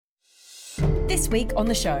This week on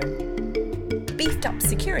the show, beefed up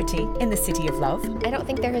security in the City of Love. I don't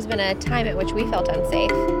think there has been a time at which we felt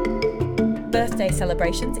unsafe. Birthday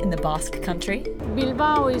celebrations in the Basque Country.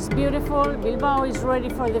 Bilbao is beautiful, Bilbao is ready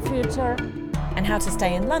for the future. And how to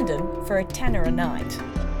stay in London for a tenner a night.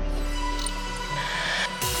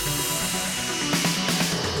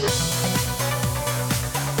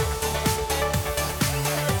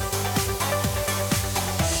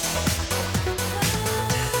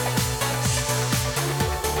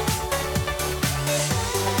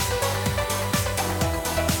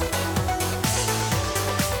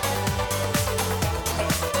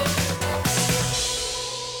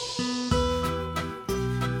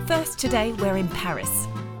 First, today we're in Paris.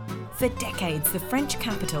 For decades, the French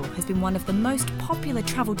capital has been one of the most popular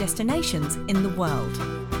travel destinations in the world.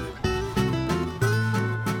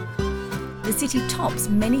 The city tops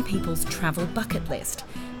many people's travel bucket list,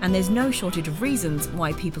 and there's no shortage of reasons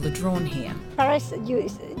why people are drawn here. Paris,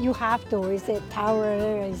 you have to. Is the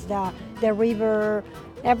tower, is the river,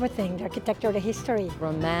 everything, the architecture, the history.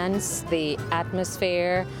 Romance, the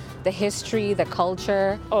atmosphere, the history, the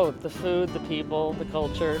culture. Oh, the food, the people, the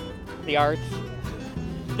culture, the arts.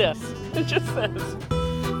 It just this.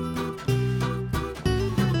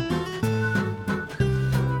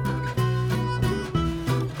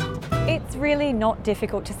 It's really not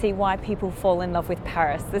difficult to see why people fall in love with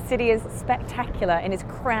Paris. The city is spectacular and is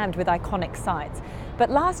crammed with iconic sites. But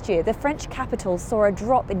last year, the French capital saw a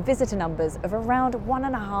drop in visitor numbers of around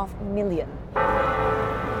 1.5 million.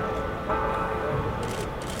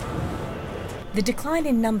 The decline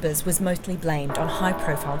in numbers was mostly blamed on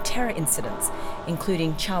high-profile terror incidents,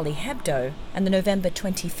 including Charlie Hebdo and the November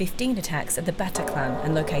 2015 attacks at the Bataclan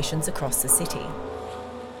and locations across the city.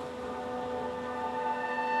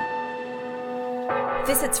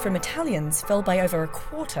 Visits from Italians fell by over a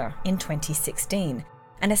quarter in 2016,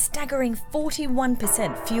 and a staggering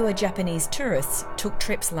 41% fewer Japanese tourists took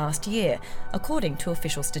trips last year, according to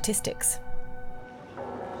official statistics.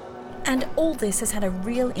 And all this has had a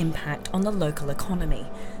real impact on the local economy,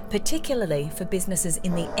 particularly for businesses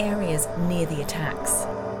in the areas near the attacks.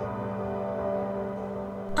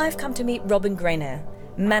 I've come to meet Robin Greiner,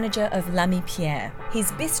 manager of L'Ami Pierre.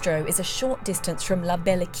 His bistro is a short distance from La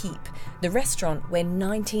Belle Équipe, the restaurant where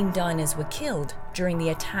 19 diners were killed during the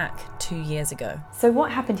attack 2 years ago. So what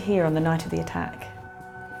happened here on the night of the attack?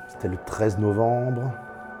 C'était le 13 novembre.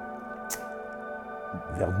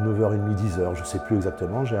 Vers 9h30, 10h, je ne sais plus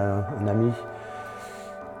exactement, j'ai un ami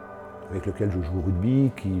avec lequel je joue au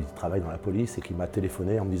rugby, qui travaille dans la police et qui m'a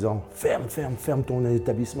téléphoné en me disant « Ferme ton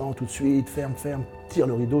établissement tout de suite, ferme, tire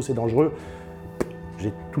le rideau, c'est dangereux ».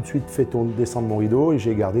 J'ai tout de suite fait descendre mon rideau et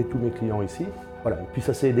j'ai gardé tous mes clients ici. Voilà. Et puis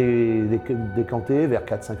ça s'est décanté vers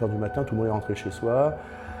 4-5 heures du matin, tout le monde est rentré chez soi.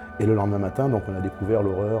 Et le lendemain matin, donc, on a découvert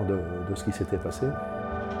l'horreur de ce qui s'était passé.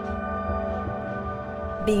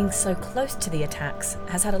 Being so close to the attacks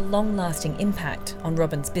has had a long-lasting impact on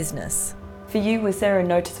Robin's business. For you, was there a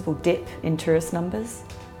noticeable dip in tourist numbers?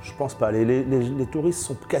 Je pense pas. Les touristes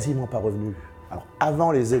sont quasiment pas revenus. Alors,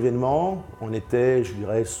 avant les événements, on était, je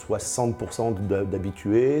dirais, 60%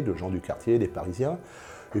 d'habitués, de gens du quartier, des Parisiens,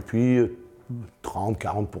 et puis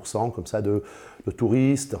 30-40% comme ça de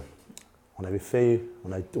touristes. On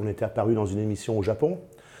était apparu dans une émission au Japon,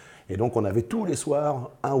 et donc on avait tous les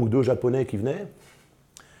soirs 1 ou 2 Japonais qui venaient.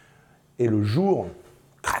 Et le jour,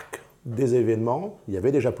 crac, des événements, il y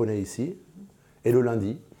avait des Japonais ici, et le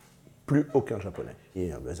lundi, plus aucun Japonais.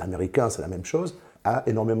 Et les Américains, c'est la même chose, a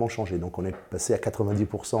énormément changé. Donc on est passé à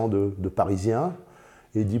 90% de Parisiens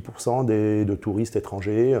et 10% de touristes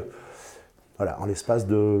étrangers, voilà, en l'espace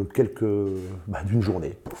de d'une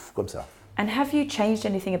journée, pouf, comme ça. And have you changed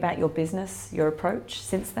anything about your business, your approach,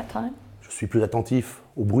 since that time? Je suis plus attentif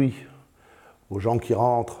au bruit, aux gens qui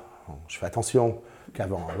rentrent, je fais attention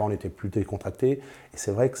qu'avant. Avant, on était plus décontracté, et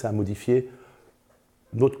c'est vrai que ça a modifié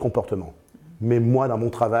notre comportement. Mais moi, dans mon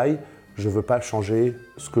travail, je ne veux pas changer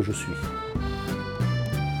ce que je suis.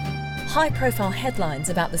 High-profile headlines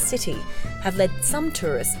about the city have led some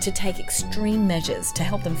tourists to take extreme measures to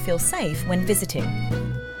help them feel safe when visiting.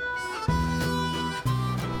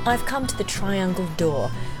 I've come to the Triangle d'Or,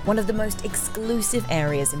 one of the most exclusive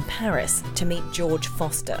areas in Paris, to meet George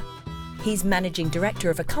Foster. He's managing director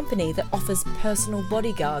of a company that offers personal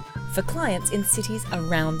bodyguard for clients in cities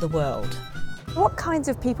around the world. What kinds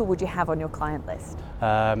of people would you have on your client list?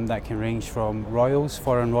 That can range from royals,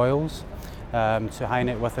 foreign royals, to high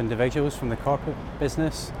net worth individuals from the corporate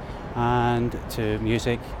business, and to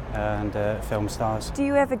music and film stars. Do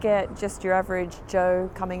you ever get just your average Joe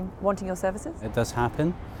coming wanting your services? It does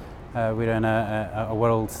happen. We're in a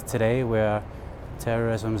world today where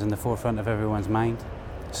terrorism is in the forefront of everyone's mind.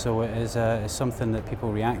 So it is something that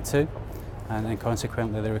people react to, and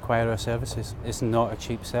consequently they require our services. It's not a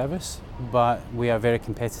cheap service, but we are very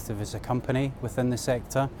competitive as a company within the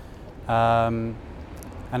sector. And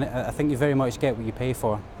I think you very much get what you pay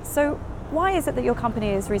for. So why is it that your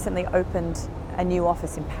company has recently opened a new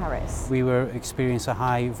office in Paris? We were experiencing a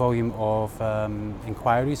high volume of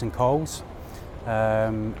inquiries and calls,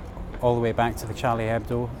 all the way back to the Charlie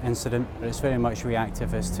Hebdo incident. It's very much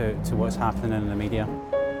reactive as to what's happening in the media.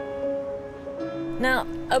 Now,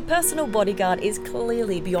 a personal bodyguard is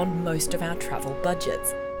clearly beyond most of our travel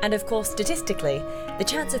budgets. And of course, statistically, the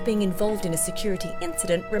chance of being involved in a security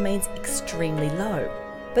incident remains extremely low.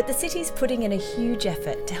 But the city's putting in a huge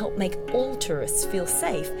effort to help make all tourists feel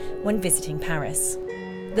safe when visiting Paris.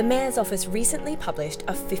 The Mayor's office recently published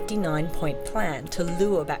a 59-point plan to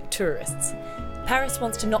lure back tourists. Paris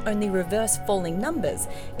wants to not only reverse falling numbers,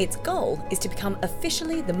 its goal is to become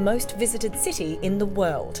officially the most visited city in the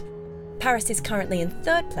world. Paris is currently in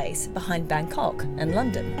third place behind Bangkok and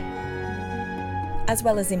London. As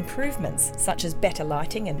well as improvements such as better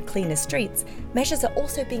lighting and cleaner streets, measures are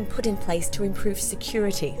also being put in place to improve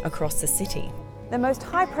security across the city. The most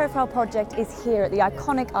high-profile project is here at the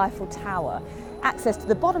iconic Eiffel Tower. Access to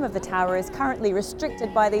the bottom of the tower is currently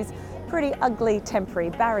restricted by these pretty ugly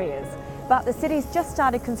temporary barriers. But the city's just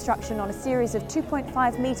started construction on a series of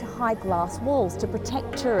 2.5-metre high glass walls to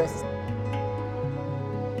protect tourists.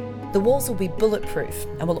 The walls will be bulletproof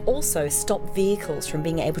and will also stop vehicles from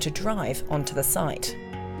being able to drive onto the site.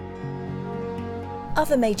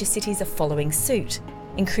 Other major cities are following suit,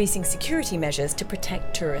 increasing security measures to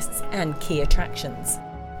protect tourists and key attractions.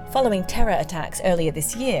 Following terror attacks earlier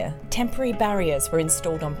this year, temporary barriers were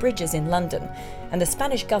installed on bridges in London, and the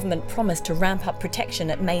Spanish government promised to ramp up protection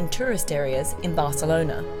at main tourist areas in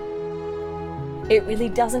Barcelona. It really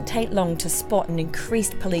doesn't take long to spot an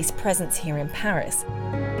increased police presence here in Paris.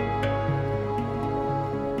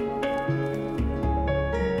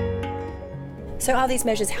 So are these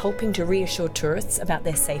measures helping to reassure tourists about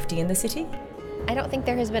their safety in the city? I don't think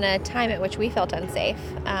there has been a time at which we felt unsafe,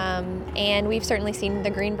 and we've certainly seen the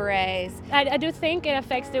Green Berets. I do think it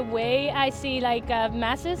affects the way I see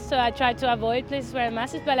masses, so I try to avoid places where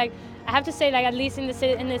masses, but I have to say at least in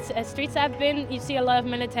the streets I've been, you see a lot of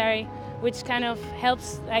military, which kind of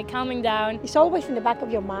helps calming down. It's always in the back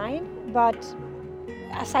of your mind, but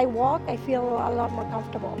as I walk, I feel a lot more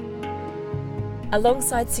comfortable.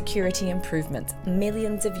 Alongside security improvements,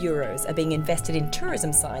 millions of euros are being invested in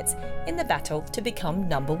tourism sites in the battle to become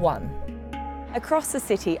number one. Across the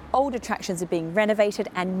city, old attractions are being renovated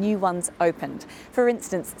and new ones opened. For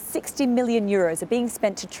instance, 60 million euros are being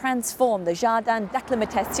spent to transform the Jardin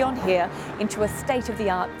d'Acclimatation here into a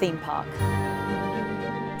state-of-the-art theme park.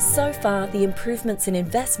 So far, the improvements in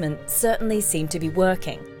investment certainly seem to be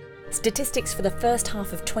working. Statistics for the first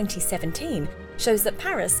half of 2017 shows that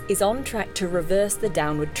Paris is on track to reverse the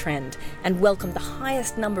downward trend and welcome the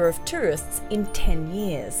highest number of tourists in 10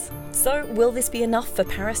 years. So will this be enough for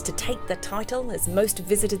Paris to take the title as most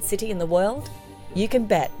visited city in the world? You can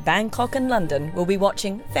bet Bangkok and London will be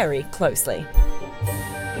watching very closely.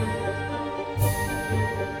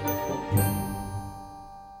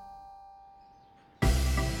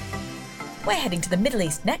 We're heading to the Middle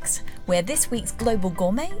East next, where this week's Global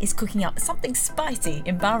Gourmet is cooking up something spicy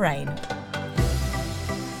in Bahrain.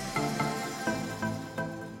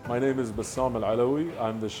 My name is Bassam Al-Alawi.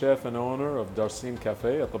 I'm the chef and owner of Darsin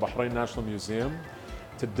Cafe at the Bahrain National Museum.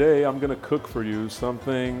 Today I'm going to cook for you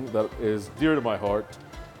something that is dear to my heart.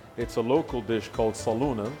 It's a local dish called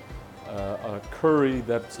Saluna, a curry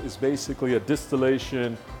that is basically a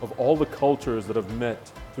distillation of all the cultures that have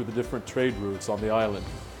met through the different trade routes on the island.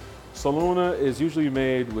 Saluna is usually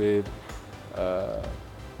made with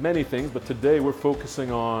many things, but today we're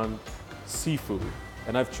focusing on seafood.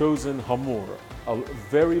 And I've chosen hamur, a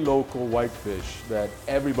very local white fish that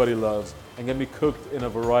everybody loves and can be cooked in a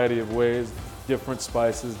variety of ways, different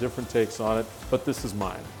spices, different takes on it, but this is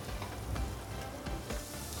mine.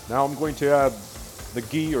 Now I'm going to add the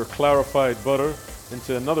ghee or clarified butter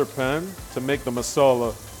into another pan to make the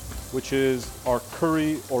masala, which is our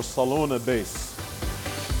curry or salona base.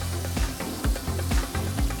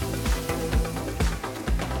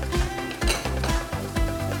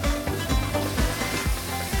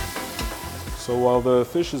 So while the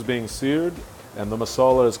fish is being seared and the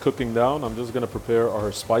masala is cooking down, I'm just going to prepare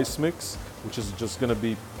our spice mix, which is just going to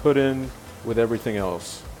be put in with everything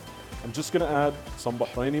else. I'm just going to add some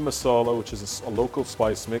Bahraini masala, which is a local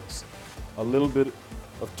spice mix, a little bit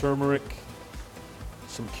of turmeric,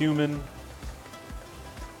 some cumin,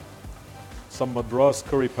 some Madras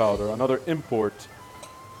curry powder, another import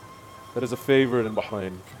that is a favorite in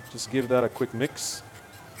Bahrain. Just give that a quick mix.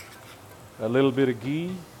 a little bit of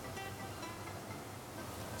ghee,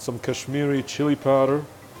 some Kashmiri chili powder,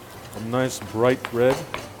 a nice bright red.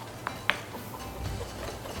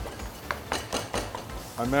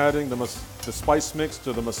 I'm adding the spice mix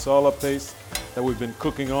to the masala paste that we've been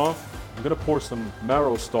cooking off. I'm gonna pour some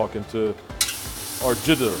marrow stock into our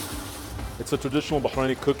jidr. It's a traditional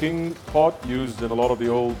Bahraini cooking pot used in a lot of the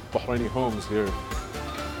old Bahraini homes here.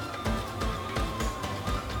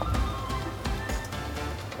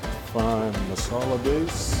 Fine masala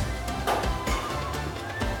base.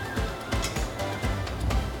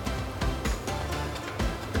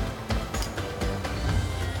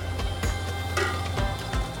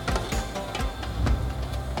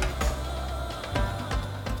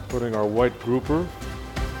 Putting our white grouper,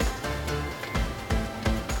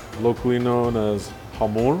 locally known as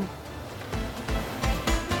hamur.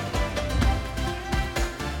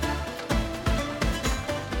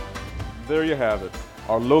 There you have it,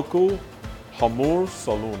 our local hamur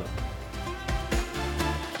saluna.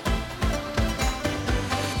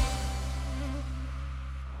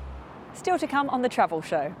 Still to come on The Travel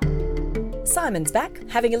Show. Simon's back,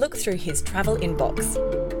 having a look through his travel inbox.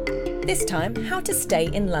 This time, how to stay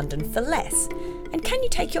in London for less. And can you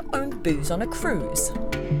take your own booze on a cruise?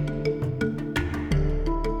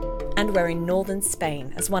 And we're in northern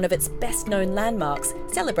Spain as one of its best-known landmarks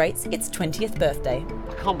celebrates its 20th birthday.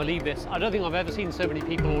 I can't believe this. I don't think I've ever seen so many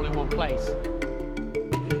people all in one place.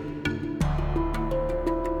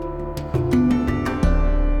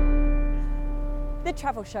 The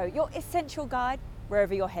Travel Show, your essential guide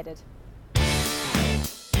wherever you're headed.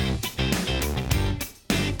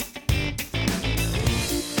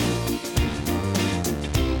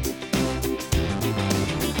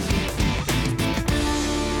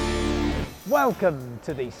 Welcome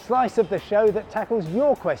to the slice of the show that tackles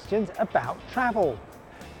your questions about travel.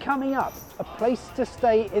 Coming up, a place to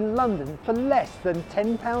stay in London for less than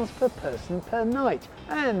 £10 per person per night,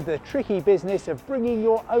 and the tricky business of bringing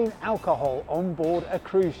your own alcohol on board a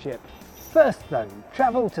cruise ship. First though,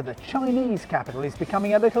 travel to the Chinese capital is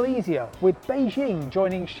becoming a little easier, with Beijing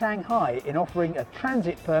joining Shanghai in offering a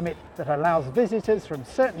transit permit that allows visitors from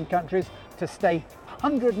certain countries to stay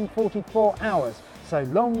 144 hours, so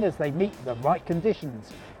long as they meet the right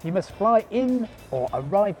conditions. You must fly in or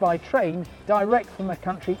arrive by train direct from a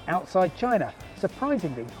country outside China.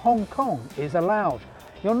 Surprisingly, Hong Kong is allowed.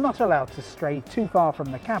 You're not allowed to stray too far from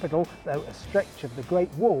the capital, though a stretch of the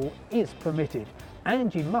Great Wall is permitted.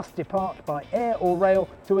 And you must depart by air or rail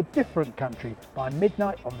to a different country by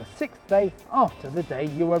midnight on the 6th day after the day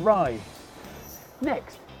you arrived.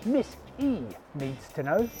 Next, Miss E needs to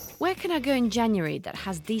know, where can I go in January that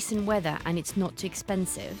has decent weather and it's not too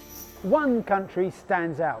expensive? One country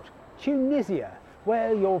stands out, Tunisia,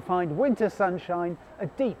 where you'll find winter sunshine, a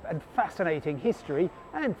deep and fascinating history,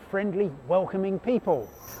 and friendly, welcoming people.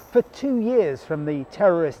 For 2 years from the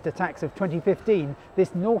terrorist attacks of 2015,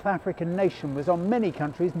 this North African nation was on many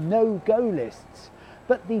countries' no-go lists.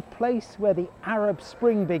 But the place where the Arab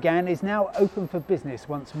Spring began is now open for business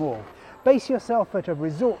once more. Base yourself at a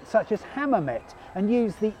resort such as Hammamet and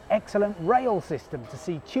use the excellent rail system to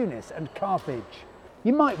see Tunis and Carthage.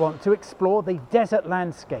 You might want to explore the desert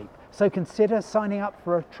landscape, so consider signing up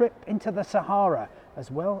for a trip into the Sahara,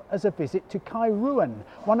 as well as a visit to Kairouan,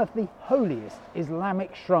 one of the holiest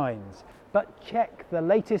Islamic shrines. But check the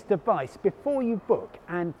latest advice before you book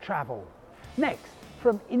and travel. Next,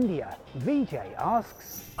 from India, Vijay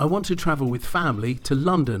asks, I want to travel with family to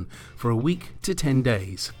London for a week to 10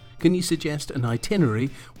 days. Can you suggest an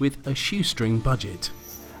itinerary with a shoestring budget?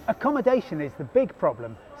 Accommodation is the big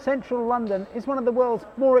problem. Central London is one of the world's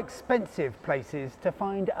more expensive places to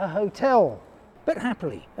find a hotel. But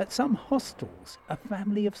happily, at some hostels, a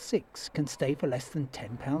family of 6 can stay for less than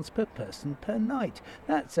 £10 per person per night.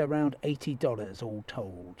 That's around $80 all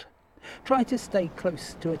told. Try to stay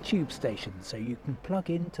close to a tube station so you can plug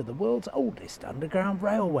into the world's oldest underground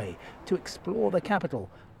railway to explore the capital,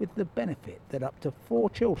 with the benefit that up to 4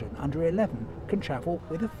 children under 11 can travel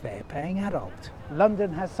with a fare-paying adult.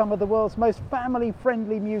 London has some of the world's most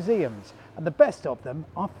family-friendly museums, and the best of them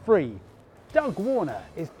are free. Doug Warner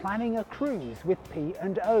is planning a cruise with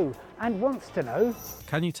P&O and wants to know,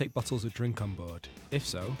 can you take bottles of drink on board? If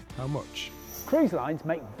so, how much? Cruise lines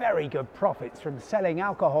make very good profits from selling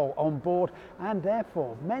alcohol on board, and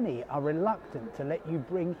therefore many are reluctant to let you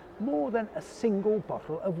bring more than a single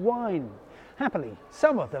bottle of wine. Happily,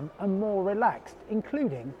 some of them are more relaxed,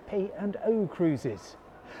 including P&O Cruises.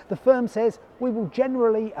 The firm says, we will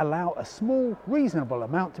generally allow a small, reasonable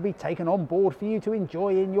amount to be taken on board for you to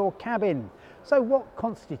enjoy in your cabin. So what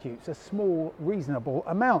constitutes a small, reasonable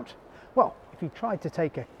amount? Well, if if you tried to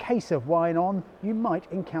take a case of wine on, you might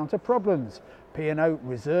encounter problems. P&O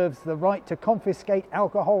reserves the right to confiscate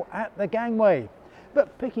alcohol at the gangway.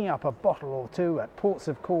 But picking up a bottle or two at ports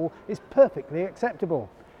of call is perfectly acceptable.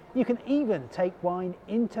 You can even take wine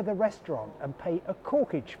into the restaurant and pay a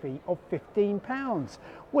corkage fee of £15,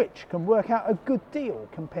 which can work out a good deal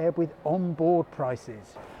compared with on-board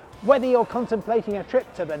prices. Whether you're contemplating a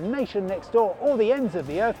trip to the nation next door or the ends of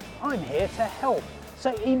the earth, I'm here to help.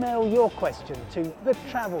 So email your question to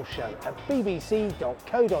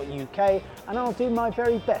thetravelshow@bbc.co.uk and I'll do my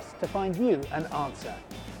very best to find you an answer.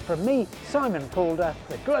 From me, Simon Calder,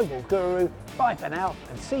 the Global Guru, bye for now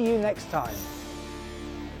and see you next time.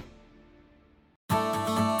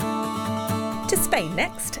 To Spain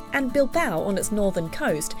next, and Bilbao on its northern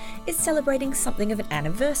coast is celebrating something of an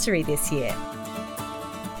anniversary this year.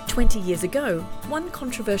 20 years ago, one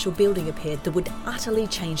controversial building appeared that would utterly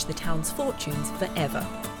change the town's fortunes forever.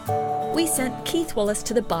 We sent Keith Wallace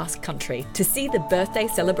to the Basque Country to see the birthday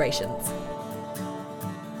celebrations.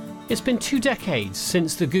 It's been 2 decades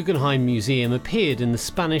since the Guggenheim Museum appeared in the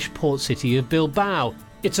Spanish port city of Bilbao.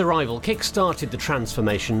 Its arrival kick-started the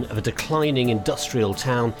transformation of a declining industrial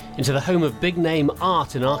town into the home of big-name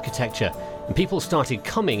art and architecture, and people started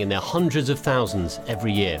coming in their hundreds of thousands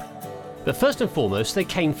every year. But first and foremost, they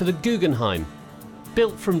came for the Guggenheim.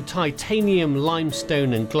 Built from titanium,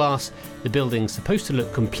 limestone and glass, the building's supposed to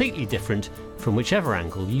look completely different from whichever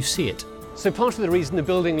angle you see it. So part of the reason the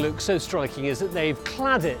building looks so striking is that they've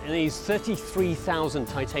clad it in these 33,000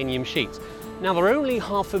 titanium sheets. Now they're only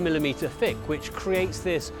 0.5 millimetre thick, which creates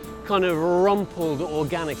this kind of rumpled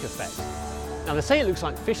organic effect. Now they say it looks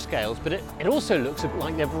like fish scales, but it also looks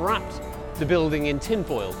like they've wrapped the building in tin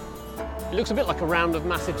foil. It looks a bit like a round of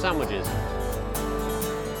massive sandwiches.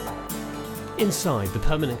 Inside, the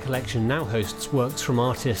permanent collection now hosts works from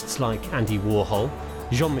artists like Andy Warhol,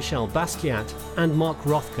 Jean-Michel Basquiat and Mark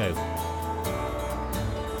Rothko.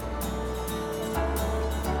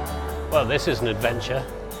 Well, this is an adventure.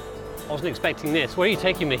 I wasn't expecting this. Where are you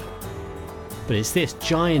taking me? But it's this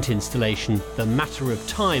giant installation, The Matter of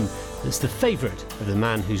Time, that's the favourite of the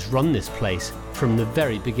man who's run this place from the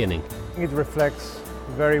very beginning. It reflects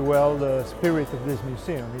very well the spirit of this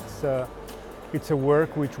museum. It's a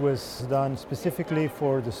work which was done specifically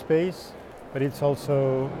for the space, but it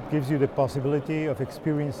gives you the possibility of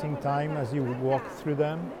experiencing time as you would walk through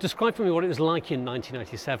them. Describe for me what it was like in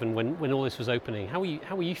 1997 when all this was opening. How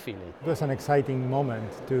were you feeling? It was an exciting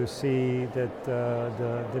moment to see that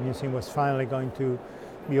the museum was finally going to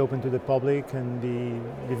be open to the public and be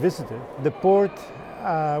visited. The port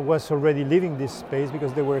was already leaving this space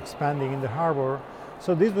because they were expanding in the harbour.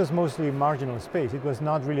 So this was mostly marginal space. It was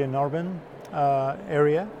not really an urban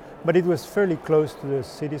area, but it was fairly close to the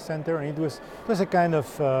city centre, and it was a kind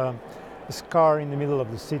of scar in the middle of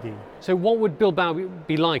the city. So what would Bilbao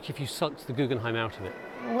be like if you sucked the Guggenheim out of it?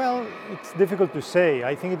 Well, it's difficult to say.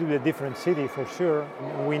 I think it would be a different city for sure.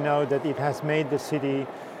 We know that it has made the city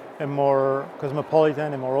a more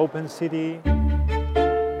cosmopolitan, a more open city.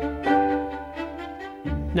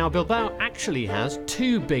 Now Bilbao actually has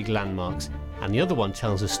 2 big landmarks, and the other one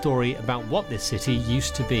tells a story about what this city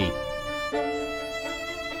used to be.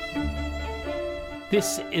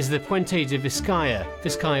 This is the Puente de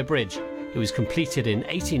Vizcaya Bridge. It was completed in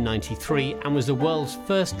 1893 and was the world's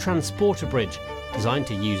first transporter bridge, designed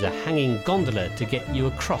to use a hanging gondola to get you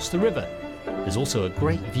across the river. There's also a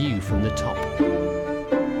great view from the top.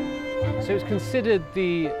 So it's considered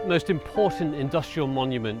the most important industrial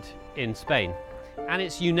monument in Spain, and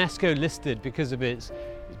it's UNESCO listed because of its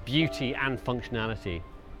beauty and functionality.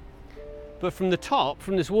 But from the top,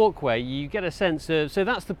 from this walkway, you get a sense of, so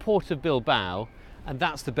that's the port of Bilbao, and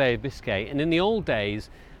that's the Bay of Biscay. And in the old days,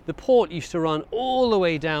 the port used to run all the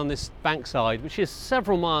way down this bankside, which is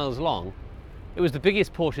several miles long. It was the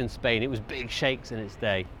biggest port in Spain. It was big shakes in its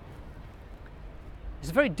day.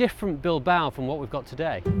 It's a very different Bilbao from what we've got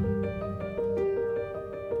today.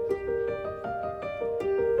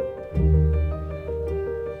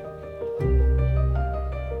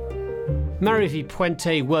 Mariví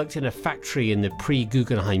Puente worked in a factory in the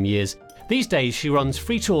pre-Guggenheim years. These days she runs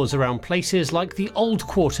free tours around places like the Old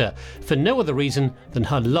Quarter for no other reason than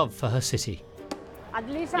her love for her city. At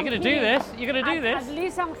least You're going to do this? You're going to do this? At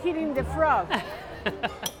least I'm hitting the frog.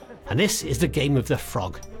 And this is the game of the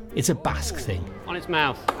frog. It's a Basque thing. On its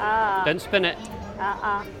mouth. Don't spin it.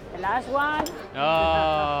 The last one.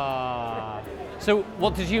 So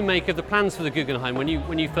what did you make of the plans for the Guggenheim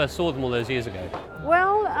when you first saw them all those years ago?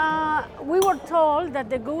 Well, we were told that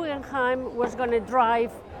the Guggenheim was going to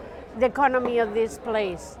drive the economy of this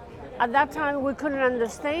place. At that time, we couldn't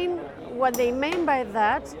understand what they meant by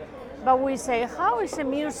that, But we say, how is a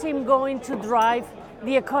museum going to drive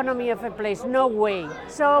the economy of a place? No way.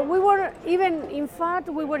 So we were even, in fact,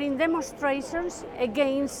 we were in demonstrations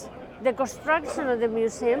against the construction of the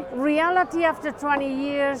museum. Reality after 20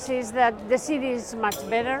 years is that the city is much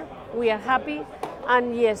better. We are happy.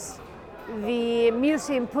 And yes, the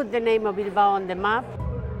museum put the name of Bilbao on the map.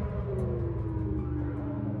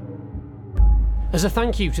 As a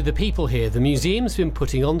thank you to the people here, the museum's been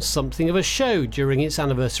putting on something of a show during its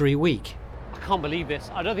anniversary week. I can't believe this.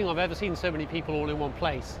 I don't think I've ever seen so many people all in one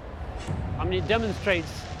place. I mean, it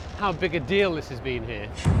demonstrates how big a deal this has been here.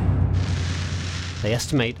 They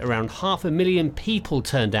estimate around 500,000 people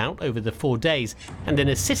turned out over the 4 days, and in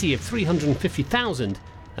a city of 350,000,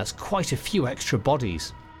 that's quite a few extra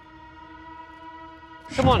bodies.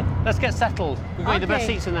 Come on, let's get settled. We've got the best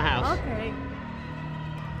seats in the house. Okay.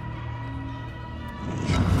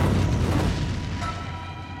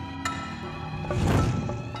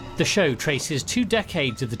 The show traces 2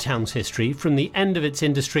 decades of the town's history, from the end of its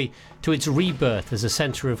industry to its rebirth as a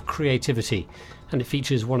centre of creativity, and it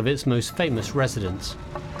features one of its most famous residents.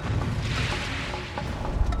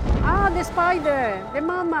 Ah, the spider, the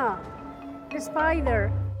mama, the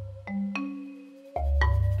spider.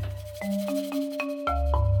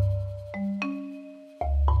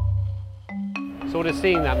 So what does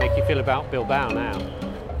seeing that make you feel about Bilbao now?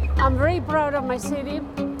 I'm very proud of my city,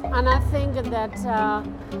 and I think that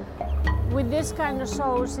with this kind of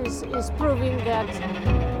shows is proving that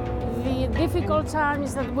the difficult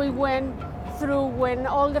times that we went through when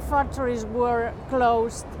all the factories were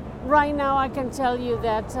closed, right now I can tell you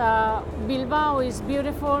that Bilbao is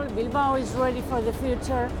beautiful, Bilbao is ready for the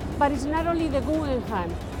future, but it's not only the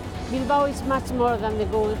Guggenheim. Bilbao is much more than the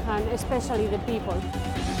Guggenheim, especially the people.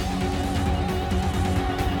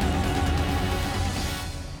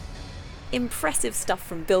 Impressive stuff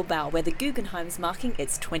from Bilbao, where the Guggenheim's marking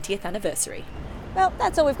its 20th anniversary. Well,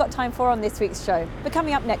 that's all we've got time for on this week's show. But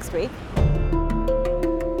coming up next week...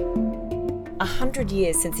 100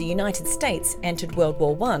 years since the United States entered World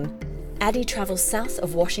War I, Addy travels south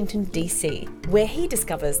of Washington, D.C., where he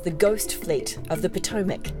discovers the ghost fleet of the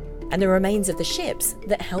Potomac and the remains of the ships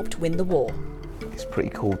that helped win the war. It's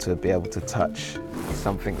pretty cool to be able to touch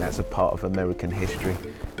something that's a part of American history.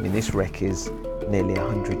 I mean, this wreck is nearly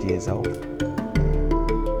 100 years old.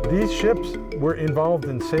 These ships were involved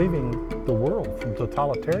in saving the world from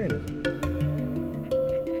totalitarianism.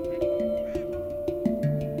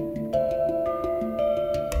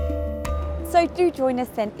 So do join us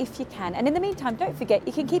then if you can. And in the meantime, don't forget,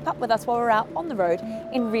 you can keep up with us while we're out on the road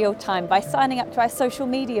in real time by signing up to our social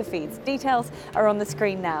media feeds. Details are on the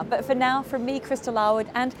screen now. But for now, from me, Crystal Larwood,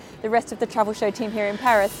 and the rest of the Travel Show team here in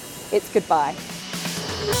Paris, it's goodbye.